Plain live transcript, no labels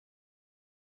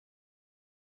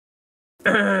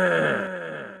Can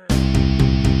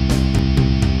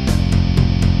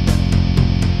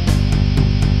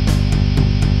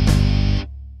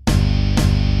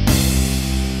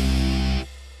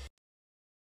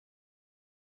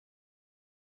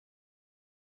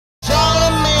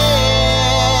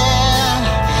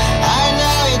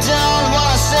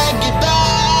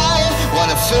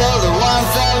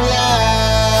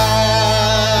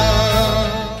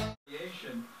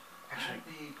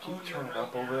you turn it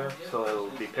up over there so it'll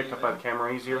be picked up by the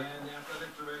camera easier?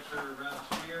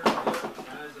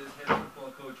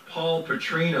 Paul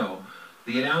Petrino.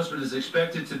 The announcement is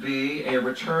expected to be a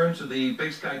return to the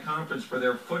Big Sky Conference for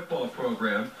their football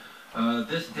program.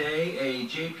 This day, a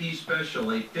JP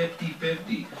special, a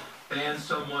 50-50. Fans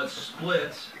somewhat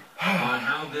split on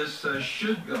how this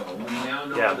should go. We now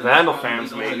know that Vandal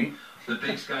fans maybe. The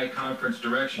Big Sky Conference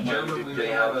direction. Gentlemen, we may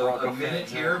have a minute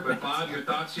here, but Bob, your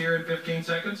thoughts here in 15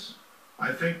 seconds?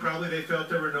 I think probably they felt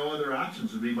there were no other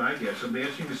options, would be my guess. It'll be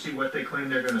interesting to see what they claim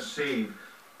they're going to save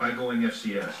by going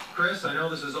FCS. Chris, I know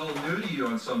this is all new to you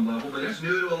on some level, but it's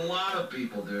new to a lot of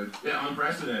people, dude. Yeah,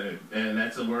 unprecedented. And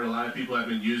that's a word a lot of people have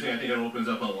been using. I think it opens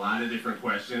up a lot of different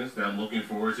questions that I'm looking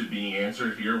forward to being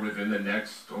answered here within the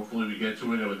next, hopefully we get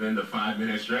to it within the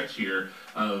 5-minute stretch here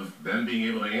of them being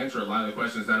able to answer a lot of the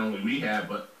questions not only we have,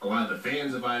 but a lot of the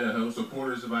fans of Idaho,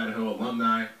 supporters of Idaho,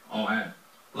 alumni, all have.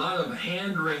 A lot of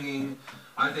hand-wringing,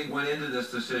 I think, went into this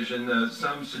decision.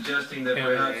 Some suggesting that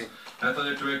perhaps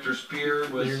Athletic Director Spear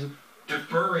was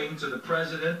deferring to the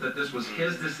president, that this was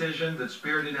his decision, that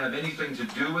Spear didn't have anything to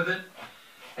do with it.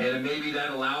 And maybe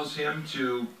that allows him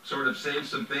to sort of save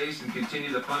some face and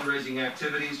continue the fundraising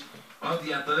activities of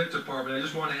the athletic department. I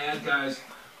just want to add, guys,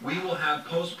 we will have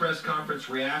post-press conference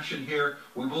reaction here.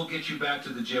 We will get you back to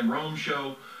the Jim Rome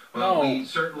show. We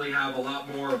certainly have a lot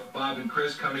more of Bob and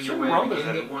Chris coming your way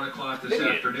beginning at 1 o'clock this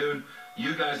afternoon.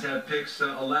 You guys have picks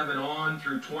 11 on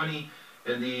through 20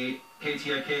 in the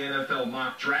KTIK NFL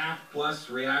mock draft, plus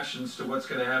reactions to what's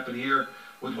going to happen here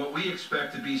with what we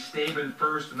expect to be Staben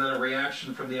first, and then a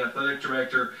reaction from the athletic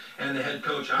director and the head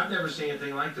coach. I've never seen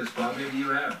anything like this, Bob. Maybe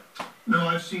you have. No,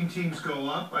 I've seen teams go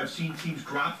up. I've seen teams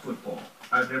drop football.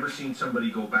 I've never seen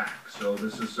somebody go back. So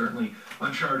this is certainly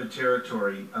uncharted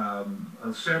territory.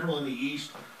 Several in the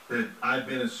East that I've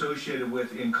been associated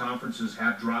with in conferences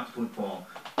have dropped football.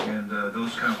 And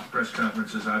those press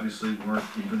conferences obviously weren't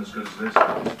even as good as this.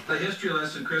 The history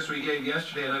lesson, Chris, we gave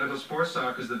yesterday on Idaho Sports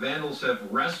Talk is the Vandals have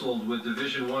wrestled with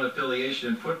Division I affiliation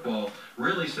in football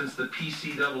really since the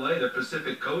PCAA, the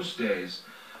Pacific Coast days,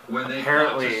 when they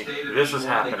apparently fought to stay Division this is I,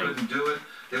 happening. They couldn't do it.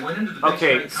 They went into the Big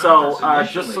Okay, Sky so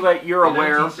Conference just so that you're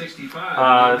aware,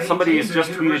 somebody has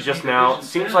just tweeted just now,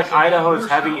 seems like Idaho is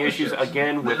having issues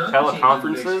again with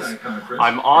teleconferences.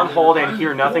 I'm on hold and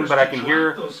hear nothing, but I can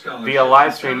hear via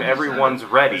live stream everyone's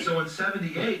ready. So,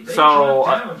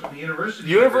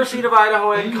 University of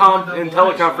Idaho in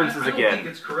teleconferences again. I don't think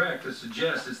it's correct to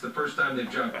suggest it's the first time they've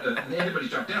dropped, anybody's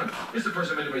dropped down. It's the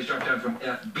first time anybody's dropped down from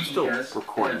FBS. Still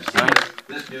recording,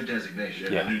 this new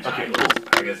designation. Yeah, new titles,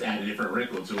 I guess, add a different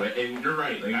wrinkle to it. And you're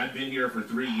right, like I've been here for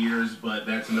 3 years, but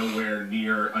that's nowhere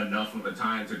near enough of a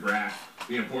time to grasp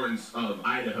the importance of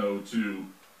Idaho to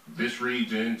this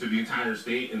region, to the entire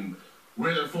state, and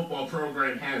where their football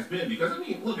program has been. Because, I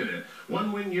mean, look at it.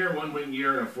 1 win year, and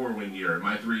a 4-win year in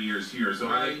my 3 years here. So,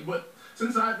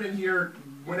 since I've been here,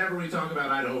 whenever we talk about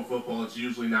Idaho football, it's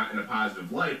usually not in a positive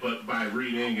light, but by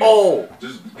reading and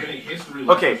just getting history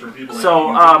lessons from people like so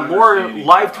you, more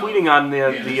live tweeting on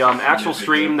the actual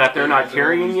stream that they're not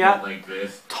carrying yet.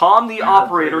 Tom, the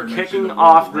operator, kicking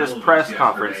off this press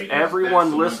conference.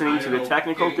 Everyone listening to the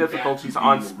technical difficulties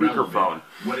on speakerphone.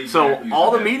 So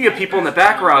all the media people in the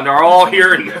background are all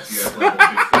hearing this.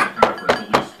 At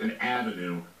least an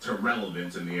avenue to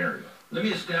relevance in the area. Let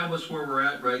me establish where we're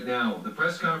at right now. The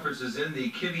press conference is in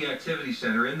the Kivy Activity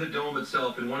Center, in the dome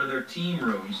itself, in one of their team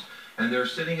rooms. And they're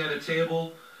sitting at a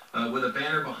table with a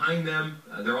banner behind them.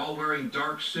 They're all wearing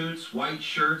dark suits, white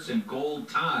shirts, and gold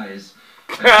ties.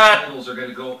 And the Vandals are going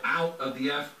to go out of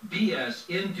the FBS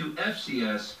into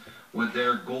FCS with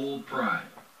their gold pride.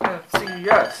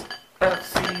 FCS.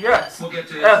 FCS. We'll get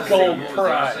to this gold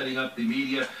pride. Setting up the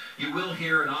media. You will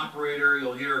hear an operator.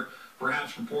 You'll hear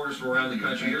perhaps reporters from around the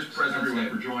country. Here's President everyone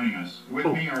for joining us. With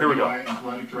me are UI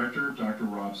Athletic Director Dr.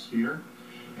 Rob Spear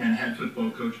and Head Football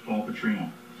Coach Paul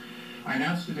Petrino. I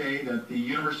announced today that the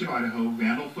University of Idaho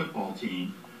Vandal Football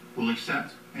team will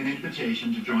accept an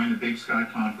invitation to join the Big Sky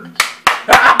Conference.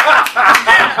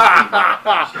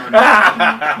 Starting in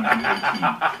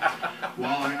 2018.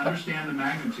 While I understand the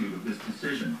magnitude of this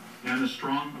decision and the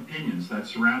strong opinions that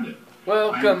surround it,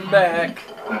 Welcome back.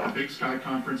 That the Big Sky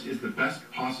Conference is the best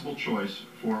possible choice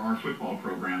for our football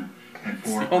program and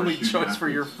for It's the only choice athletes. for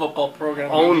your football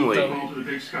program. Only. Football to the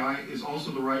Big Sky is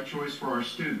also the right choice for our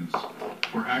students,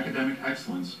 for academic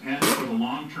excellence, and for the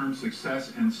long-term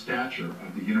success and stature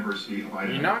of the University of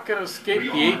Idaho. You're not going to escape We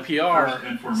the are, APR. first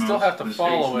and foremost, Still have to the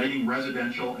follow state's it. leading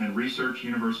residential and research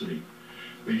university.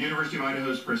 The University of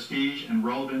Idaho's prestige and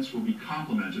relevance will be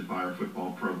complemented by our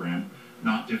football program,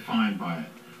 not defined by it.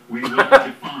 We will be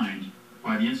defined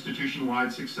by the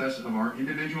institution-wide success of our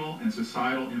individual and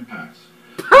societal impacts.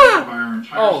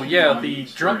 Oh yeah, the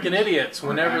drunken idiots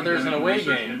whenever there's an away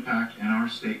game. Impact and our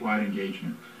statewide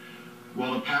engagement.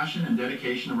 While the passion and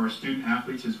dedication of our student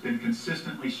athletes has been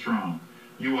consistently strong,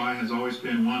 UI has always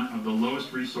been one of the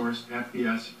lowest resourced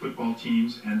FBS football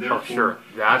teams, and therefore sure.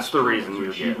 That's the reason to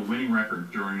you achieve get a winning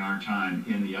record during our time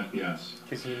in the FBS.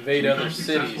 Because you invade To other become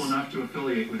successful cities. enough to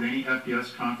affiliate with any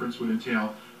FBS conference would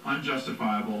entail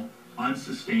unjustifiable,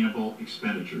 unsustainable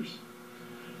expenditures.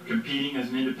 Competing as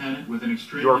an independent with an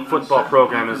extremely Your football uncertain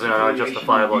program is an conference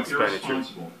unjustifiable affiliation would be expenditure.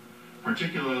 irresponsible,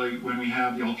 particularly when we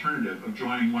have the alternative of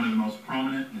joining one of the most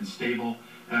prominent and stable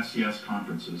FCS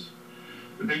conferences.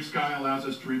 The Big Sky allows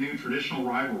us to renew traditional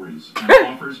rivalries and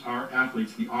offers our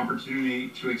athletes the opportunity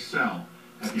to excel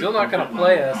at the Still not gonna appropriate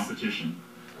play level of us. competition,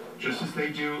 just as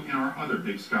they do in our other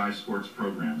Big Sky sports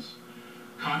programs.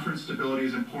 Conference stability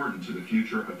is important to the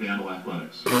future of Vandal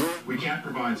athletics. We can't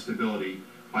provide stability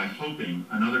by hoping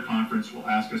another conference will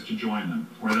ask us to join them,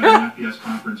 or that an FBS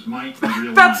conference might be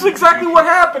realigned. That's exactly what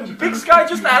happened. to Big better Sky fit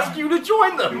just UI. asked you to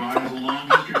join them. UI has a long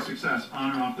history of success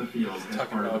on and off the field as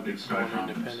Talking part of the about Big Sky going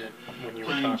Conference. independent when you were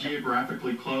Playing talking.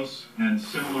 geographically close and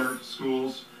similar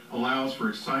schools allows for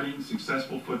exciting,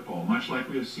 successful football, much like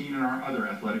we have seen in our other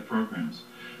athletic programs.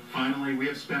 Finally, we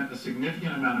have spent a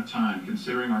significant amount of time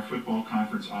considering our football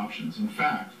conference options. In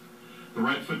fact, the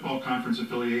right football conference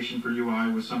affiliation for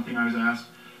UI was something I was asked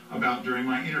about during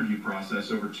my interview process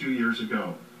over 2 years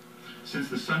ago. Since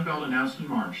the Sun Belt announced in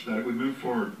March that it would move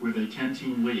forward with a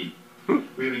 10-team league,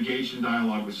 we have engaged in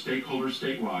dialogue with stakeholders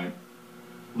statewide,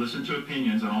 listened to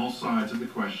opinions on all sides of the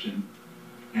question,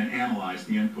 and analyzed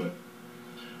the input.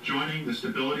 Joining the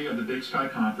stability of the Big Sky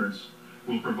Conference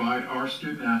will provide our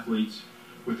student athletes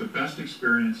with the best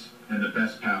experience and the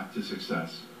best path to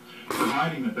success.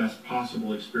 Providing the best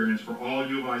possible experience for all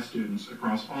U of I students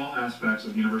across all aspects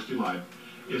of university life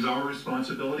is our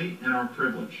responsibility and our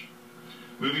privilege.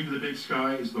 Moving to the Big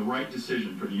Sky is the right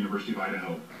decision for the University of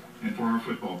Idaho and for our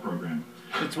football program.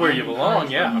 It's where you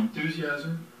belong, yeah.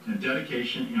 Enthusiasm and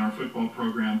dedication in our football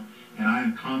program, and I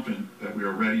am confident that we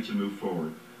are ready to move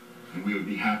forward. And we would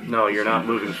be happy. No, you're not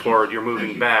moving forward. You're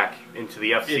moving back into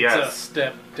the It's a FCS.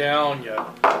 step down, you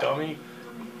dummy.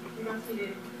 He wants you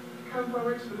to come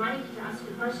forward to the mic to ask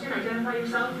a question, identify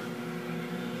yourself.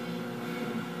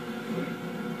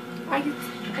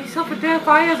 I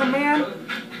self-identify as a man.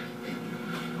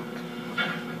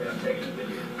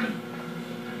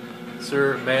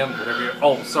 Sir, ma'am, whatever you're...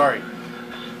 Oh, sorry.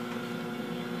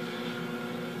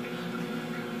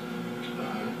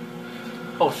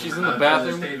 Oh, she's in the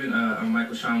bathroom? David, I'm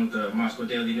Michael Sean with the Moscow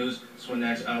Daily News. Just want to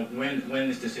ask when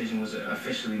this decision was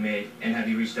officially made, and have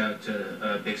you reached out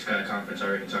to Big Sky Conference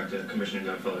already and talked to Commissioner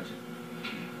Doug Fullerton?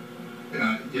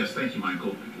 Yes, thank you,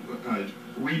 Michael.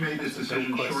 We made this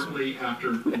decision shortly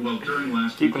after, well, during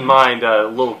last Keep in weekend. mind, a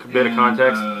little bit of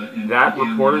context, that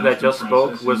began reporter the that just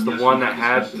spoke process, was and the yes, one we that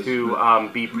had discussed to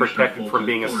this be with protected Commissioner from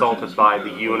being Fullerton, assaulted by the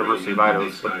already University of in the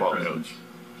Idaho's Big Sky football presence. coach.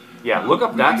 Yeah, look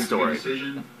up We that think it's a good story.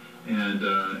 decision,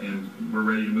 and we're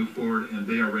ready to move forward, and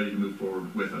they are ready to move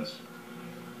forward with us.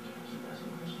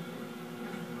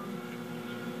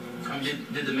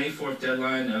 Did the May 4th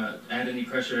deadline add any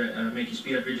pressure, make you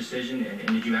speed up your decision, and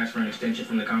did you ask for an extension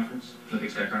from the conference, the Big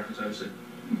Sky Conference, obviously?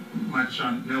 Michael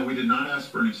Sean, no, we did not ask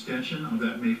for an extension of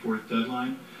that May 4th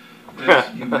deadline.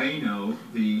 As you may know,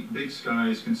 the Big Sky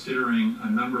is considering a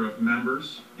number of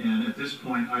members, and at this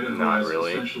point, Idaho Not has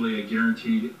really. essentially a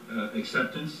guaranteed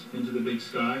acceptance into the Big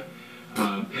Sky,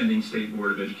 pending State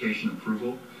Board of Education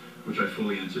approval, which I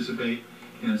fully anticipate.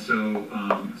 And so,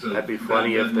 That'd be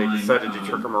funny if they decided to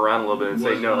jerk them around a little bit and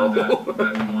say no.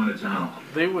 That we wanted to know.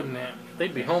 They wouldn't have.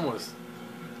 They'd be homeless.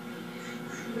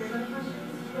 Any other questions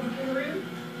from the room?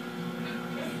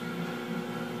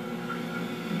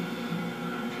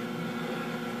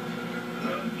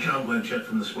 John Blanchett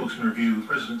from the Spokesman Review.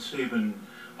 President Saban,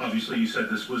 obviously you said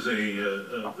this was there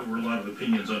were a lot of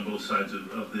opinions on both sides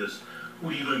of this.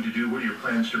 What are you going to do? What are your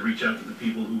plans to reach out to the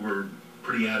people who were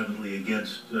pretty adamantly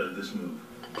against this move?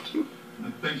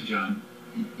 Thank you, John.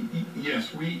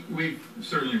 Yes, we've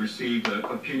certainly received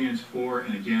opinions for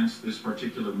and against this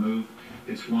particular move.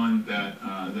 It's one that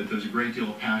there's a great deal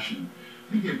of passion.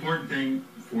 I think the important thing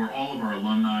for all of our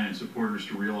alumni and supporters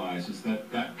to realize is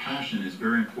that that passion is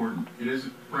very important. It is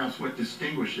perhaps what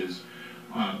distinguishes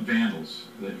Vandals,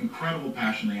 the incredible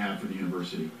passion they have for the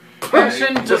university.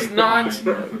 Passion does not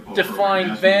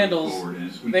define Vandals.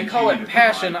 They call it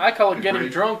passion. I call it getting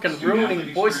drunk and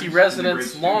ruining Boise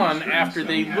residents' lawn after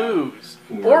they lose.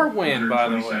 Or win, by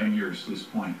the way. Years to this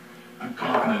point. I'm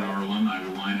confident our alumni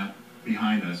will line up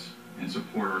behind us and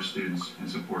support our students and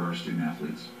support our student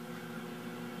athletes.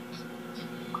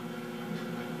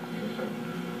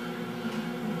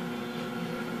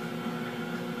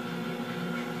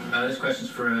 This question's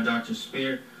for Dr.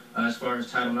 Spear. As far as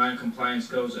Title IX compliance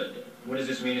goes, what does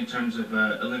this mean in terms of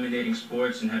eliminating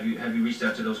sports? And have you reached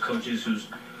out to those coaches whose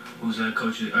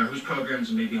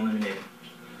programs may be eliminated?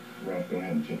 Rob, go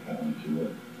ahead and take that one if you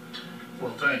would.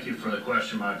 Well, thank you for the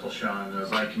question, Michael. Sean,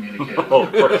 as I communicated,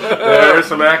 there's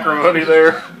some acrimony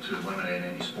there. To eliminate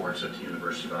any sports at the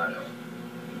University of Idaho.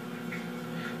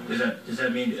 Does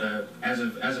that mean as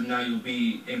of now you'll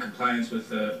be in compliance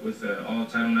with all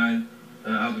Title IX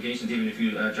obligations, even if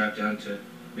you drop down to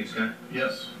Big Sky?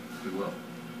 Yes, we will.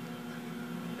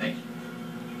 Thank you.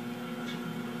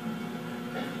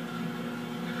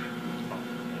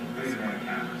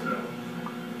 So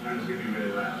I'm just going to be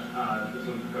really loud. This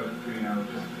one's for Coach Petrino.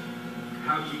 Just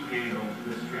how do you handle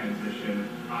this transition?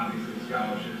 Obviously,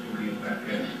 scholarships will be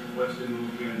affected. What's the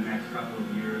move here in the next couple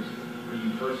of years for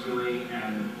you personally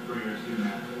and for your student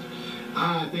athletes?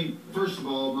 I think, first of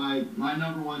all, my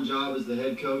number one job as the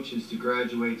head coach is to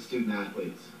graduate student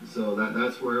athletes. So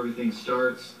that's where everything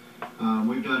starts.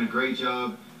 We've done a great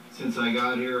job since I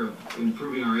got here of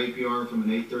improving our APR from an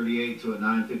 838 to a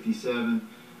 957.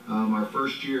 Our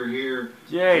first year here,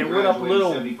 we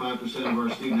graduated 75% of our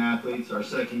student athletes. Our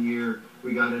second year,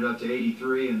 we got it up to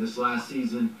 83, and this last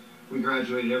season, we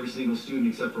graduated every single student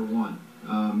except for one.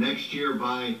 Next year,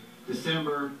 by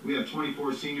December, we have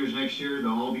 24 seniors next year.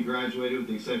 They'll all be graduated with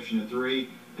the exception of 3,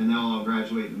 and they'll all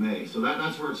graduate in May. So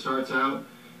that's where it starts out.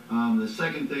 The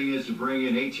second thing is to bring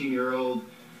in 18-year-old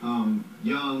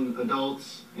young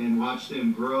adults and watch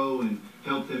them grow and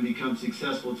help them become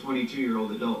successful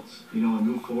 22-year-old adults, and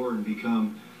move forward and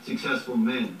become successful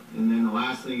men. And then the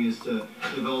last thing is to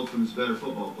develop them as better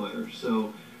football players.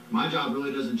 So my job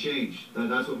really doesn't change.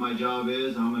 That's what my job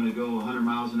is. I'm going to go 100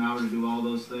 miles an hour to do all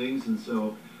those things. And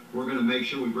so we're going to make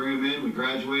sure we bring them in, we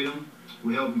graduate them,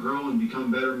 we help them grow and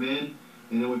become better men,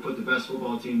 and then we put the best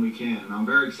football team we can. And I'm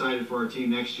very excited for our team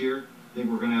next year. I think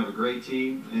we're going to have a great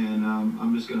team, and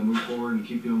I'm just going to move forward and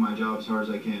keep doing my job as hard as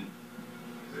I can.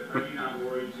 Are you not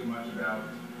worried too much about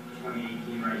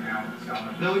 2018 right now with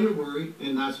scholarships? No, you're worried,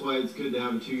 and that's why it's good to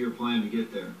have a 2-year plan to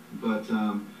get there. But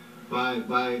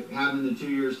by having the 2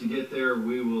 years to get there,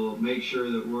 we will make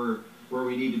sure that we're where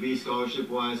we need to be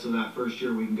scholarship-wise, so that first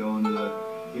year we can go into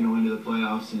the into the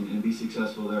playoffs and be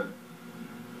successful there.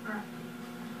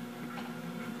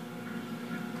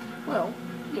 Well,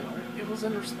 it was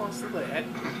in response to that.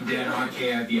 Dan on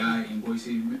KIVI in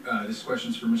Boise. This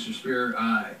question's for Mr. Spear.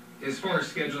 As far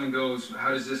as scheduling goes, how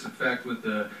does this affect with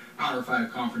the Power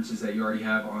 5 conferences that you already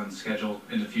have on schedule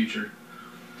in the future?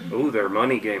 Ooh, they're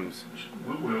money games.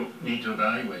 We'll need to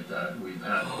evaluate that. We've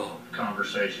had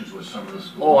conversations with some of the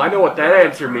schools. Oh, I know what that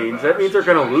answer means. That means they're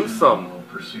going to lose some. We'll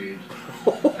proceed.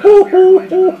 We are going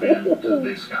to move into the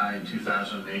Big Sky in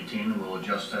 2018, and we'll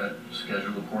adjust that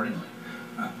schedule accordingly.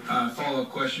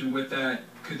 Follow-up question with that.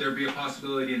 Could there be a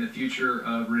possibility in the future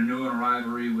of renewing a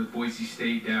rivalry with Boise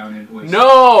State down in Boise?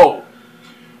 No!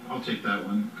 I'll take that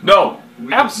one. No,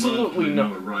 we absolutely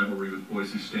not. No. A rivalry with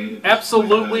Boise State.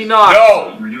 Absolutely not.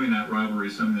 No. Renewing that rivalry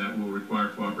is something that will require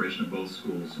cooperation of both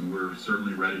schools, and we're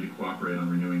certainly ready to cooperate on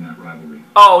renewing that rivalry.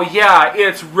 Oh yeah,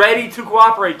 it's ready to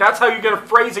cooperate. That's how you're gonna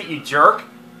phrase it, you jerk.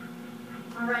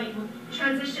 All right, we'll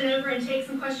transition over and take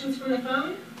some questions from the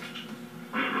phone.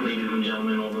 Ladies and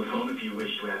gentlemen over the phone, if you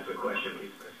wish to ask a question, please.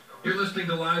 You're listening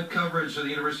to live coverage of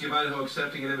the University of Idaho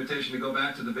accepting an invitation to go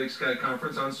back to the Big Sky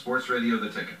Conference on Sports Radio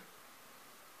The Ticket.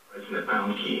 Press the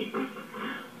pound key.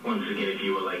 Once again, if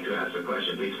you would like to ask a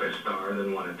question, please press star and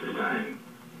then 1 at this time.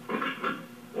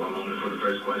 1 moment for the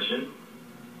first question.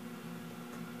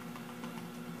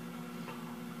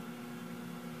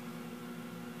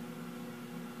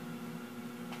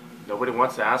 Nobody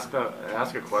wants to ask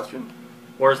a question?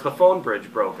 Or is the phone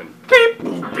bridge broken? Beep!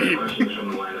 Beep! Questions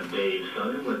from the line of Dave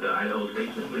Southern with the Idaho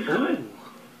Statesman. Please go ahead.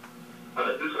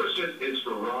 This question is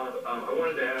for Rob. I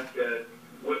wanted to ask,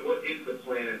 what is the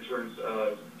plan in terms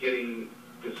of getting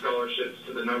the scholarships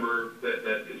to the number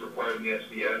that is required in the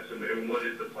FCS, and what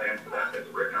is the plan for that as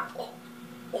of right now?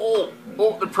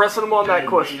 They're pressing them on that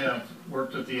question. We have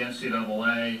worked with the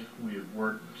NCAA. We've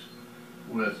worked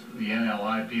with the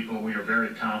NLI people. We are very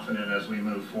confident as we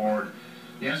move forward.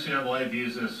 The NCAA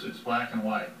views this, it's black and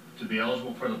white. To be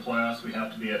eligible for the playoffs, we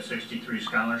have to be at 63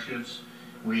 scholarships.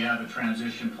 We have a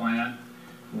transition plan.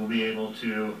 We'll be able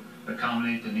to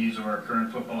accommodate the needs of our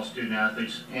current football student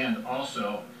athletes and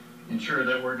also ensure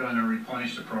that we're going to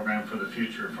replenish the program for the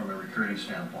future from a recruiting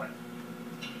standpoint.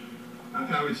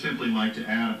 I would simply like to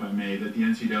add, if I may, that the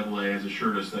NCAA has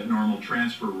assured us that normal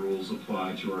transfer rules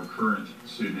apply to our current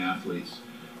student athletes.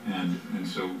 And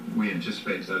so we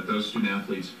anticipate that those student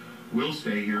athletes will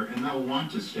stay here, and they'll want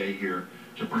to stay here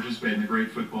to participate in the great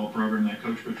football program that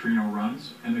Coach Petrino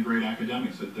runs and the great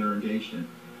academics that they're engaged in.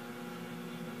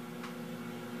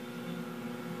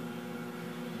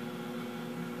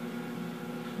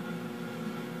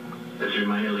 As a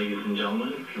reminder, ladies and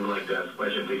gentlemen, if you would like to ask a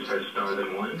question, please press star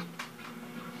then 1.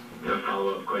 A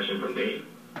follow-up question from Dave.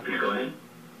 Please go ahead.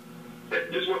 I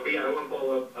want to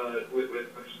follow up with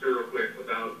Spear real quick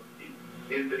about,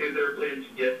 is there a plan to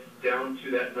get down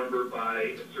to that number by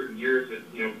a certain year? Is it,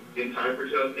 in time for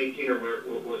 2018, or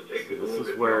will it take a little bit? This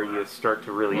is where you start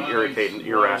to really irritate an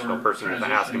irrational person into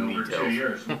asking over details. 2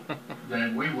 years,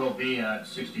 then we will be at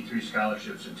 63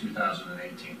 scholarships in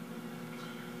 2018.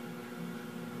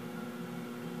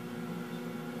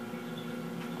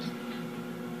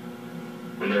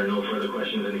 And there are no further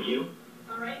questions in the queue?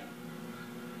 All right.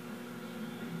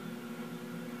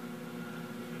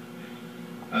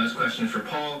 This question is for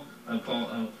Paul.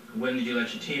 Paul, when did you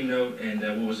let your team know, and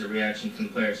what was the reaction from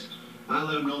the players? I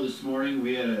let them know this morning.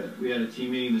 We had a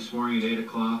team meeting this morning at 8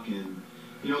 o'clock, and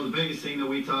the biggest thing that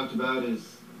we talked about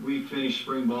is we finished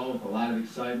spring ball with a lot of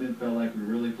excitement. Felt like we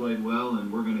really played well,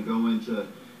 and we're going to go into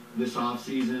this off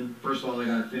season. First of all, they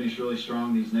got to finish really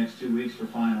strong these next 2 weeks for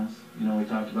finals. We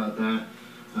talked about that.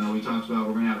 We talked about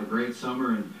we're going to have a great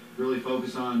summer and really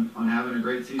focus on having a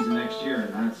great season next year.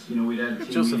 And that's, we'd had a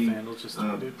team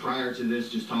meeting prior to this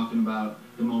just talking about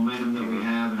the momentum that we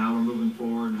have and how we're moving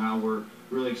forward and how we're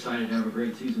really excited to have a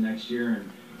great season next year.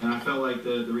 And I felt like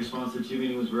the response to the team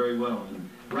meeting was very well. And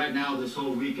right now, this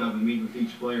whole week, I've been meeting with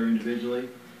each player individually.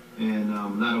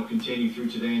 And that'll continue through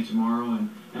today and tomorrow. And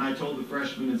I told the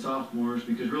freshmen and sophomores,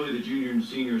 because really the junior and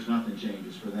seniors, nothing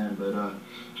changes for them. But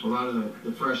a lot of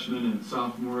the freshmen and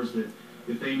sophomores that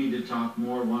if they need to talk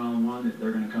more one-on-one, that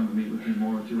they're going to come and meet with me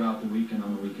more throughout the week and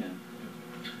on the weekend.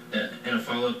 And a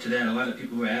follow-up to that, a lot of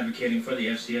people who are advocating for the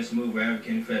FCS move were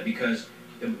advocating for that because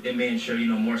it may ensure,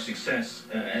 more success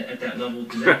at that level.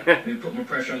 Does that maybe put more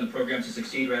pressure on the program to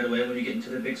succeed right away when you get into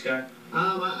the Big Sky?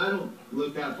 I don't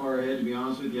look that far ahead, to be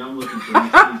honest with you. I'm looking for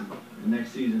next season. And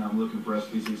next season, I'm looking for us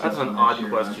to be successful. That's an odd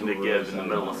question to give in the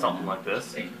middle of something like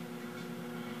this.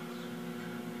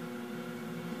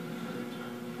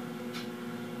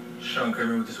 Sean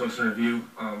Kramer with this one's in review.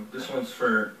 This one's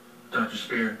for Dr.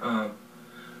 Spear.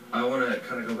 I want to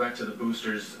kind of go back to the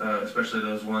boosters, especially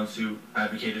those ones who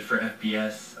advocated for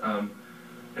FBS.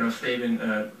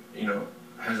 Staben,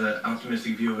 has an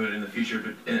optimistic view of it in the future,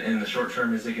 but in the short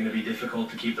term, is it going to be difficult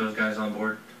to keep those guys on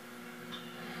board?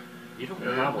 You don't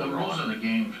have the rules of the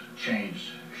game changed,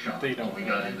 Sean, when we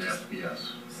got into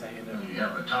FBS. You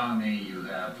have autonomy, you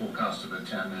have full cost of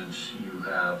attendance, you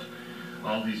have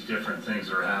all these different things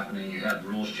that are happening. You had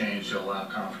rules change to allow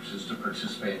conferences to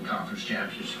participate in conference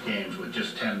championship games with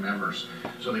just 10 members.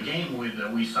 So the game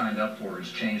that we signed up for has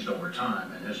changed over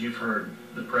time. And as you've heard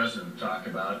the president talk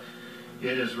about,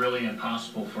 it is really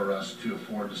impossible for us to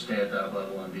afford to stay at that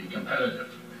level and be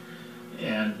competitive.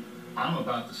 And I'm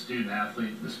about the student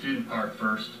athlete, the student part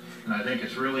first. And I think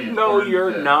it's really important. No,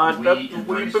 you're not.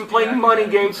 We've been playing money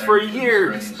games for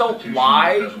years. Don't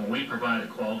lie. Because when we provide a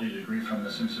quality degree from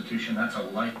this institution, that's a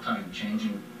lifetime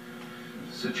changing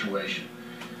situation.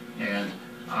 And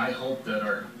I hope that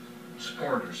our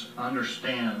supporters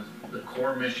understand the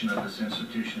core mission of this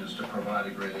institution is to provide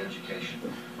a great education.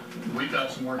 We've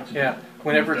got some work to do. Yeah,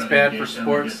 whenever it's bad for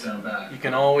sports, you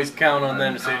can always count on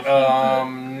them to say,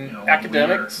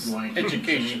 academics,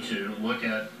 education. To look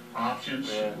at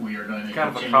options. Yeah. We are going to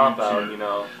continue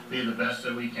to be the best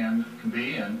that we can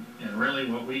be, and really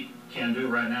what we can do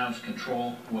right now is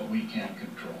control what we can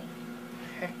control.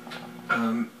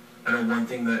 I know one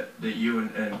thing that you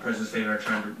and President State are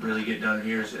trying to really get done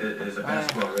here is a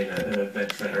basketball arena and an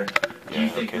event center. Do you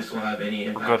think this will have any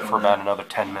impact We're good for about another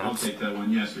 10 minutes. I'll take that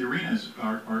one. Yes, the arena is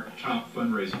our top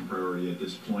fundraising priority at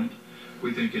this point.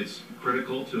 We think it's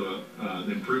critical to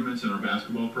the improvements in our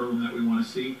basketball program that we want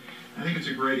to see. I think it's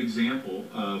a great example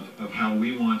of how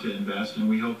we want to invest, and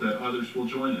we hope that others will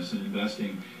join us in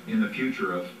investing in the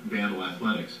future of Vandal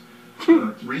athletics.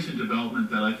 A recent development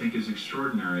that I think is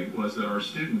extraordinary was that our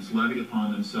students levied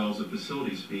upon themselves a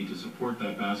facilities fee to support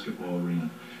that basketball arena.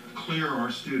 Clear,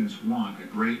 our students want a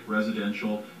great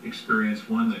residential experience,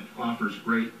 one that offers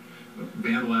great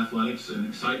Vandal athletics and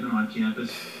excitement on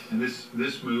campus, and this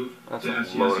move to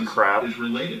FCS is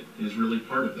related, is really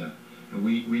part of that. And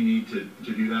we need to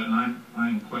do that, and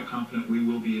I'm quite confident we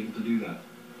will be able to do that,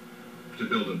 to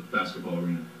build a basketball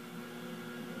arena.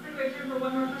 I think we have time for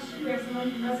one more question. We have someone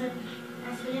who hasn't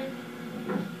asked me yet.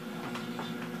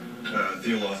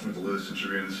 Theo Lawson with the Lewiston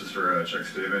Tribune. This is for Chuck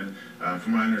Staven.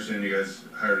 From my understanding, you guys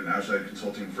hired an outside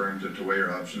consulting firm to weigh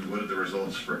your options. What did the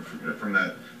results from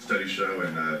that study show,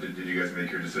 and did you guys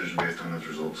make your decision based on those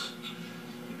results?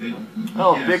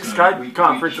 Yes, Big Sky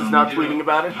Conference is not tweeting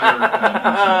about it. Hired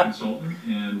an consultant,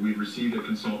 and we've received a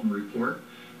consultant report.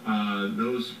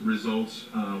 Those results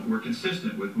were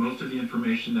consistent with most of the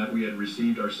information that we had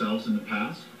received ourselves in the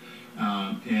past,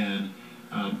 and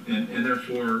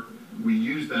therefore we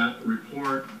used that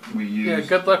report. We used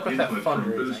good luck with input that from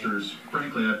fundraising. boosters.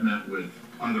 Frankly, I've met with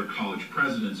other college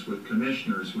presidents, with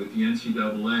commissioners, with the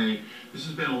NCAA. This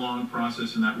has been a long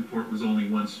process, and that report was only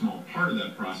one small part of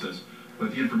that process.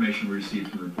 But the information we received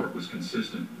from the report was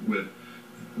consistent with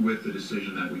the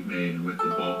decision that we've made and with the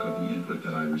bulk of the input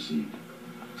that I received.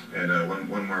 And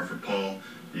one more for Paul.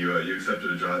 You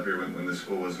accepted a job here when the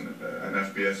school was an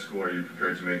FBS school. Are you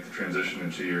prepared to make the transition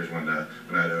in 2 years when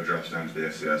Idaho drops down to the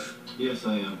FCS? Yes,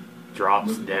 I am.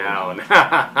 Drops down.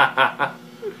 I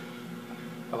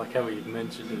like how he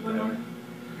mentioned it there.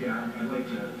 Yeah, I'd like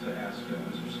to ask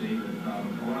Mr. Staven,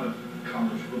 a lot of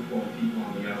college football people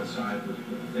on the outside would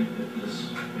think that this,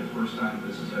 the first time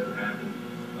this has ever happened,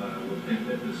 would think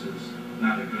that this is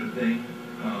not a good thing,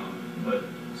 but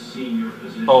seeing your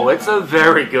position... Oh, it's a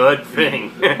very good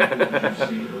thing. You say to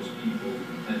those people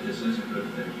that this is a good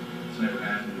thing. It's never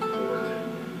happened before,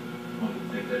 and one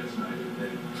would think that it's not a good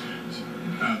thing.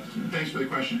 Thanks for the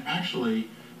question. Actually,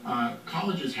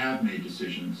 colleges have made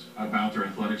decisions about their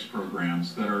athletics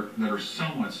programs that are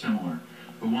somewhat similar.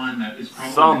 The one that is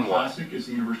probably the classic is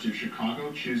the University of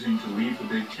Chicago choosing to leave the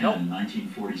Big Ten in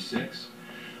 1946.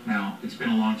 Now, it's been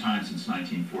a long time since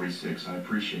 1946. I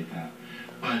appreciate that.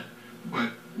 But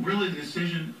really the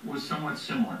decision was somewhat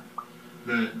similar.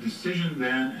 The decision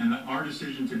then and our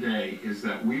decision today is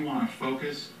that we want to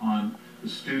focus on the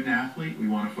student athlete. We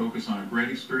want to focus on a great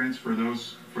experience for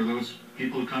those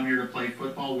people who come here to play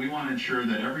football. We want to ensure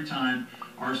that every time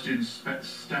our students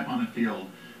step on the field,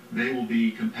 they will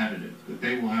be competitive, that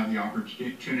they will have the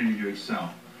opportunity to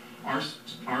excel. Our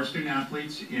student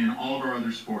athletes in all of our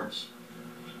other sports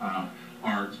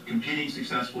are competing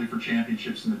successfully for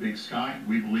championships in the Big Sky.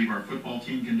 We believe our football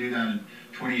team can do that in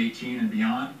 2018 and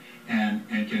beyond, and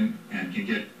can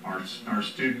get our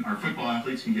football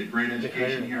athletes can get great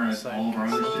education here as all of our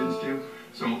other students do.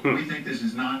 So we think this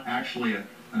is not actually an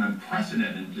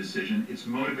unprecedented decision. It's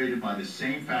motivated by the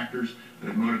same factors that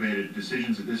have motivated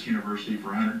decisions at this university for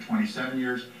 127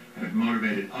 years and have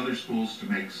motivated other schools to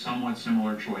make somewhat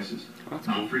similar choices.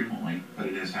 Not frequently, but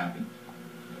it has happened.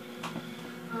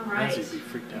 All right.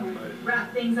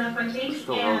 Wrap things up, I think.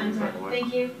 And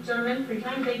thank you, gentlemen, for your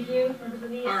time. Thank you, members of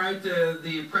the... All right,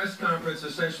 the press conference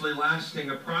essentially lasting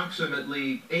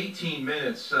approximately 18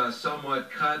 minutes, somewhat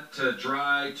cut,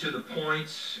 dry, to the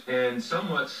point, and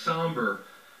somewhat somber.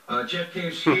 Jeff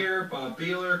Cave's here, Bob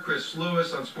Beeler, Chris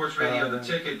Lewis on Sports Radio The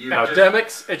Ticket.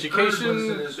 Academics, education.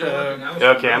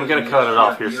 Okay, I'm going to cut it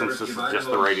off here since this is just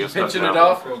the radio stuff. Pinching it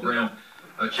off.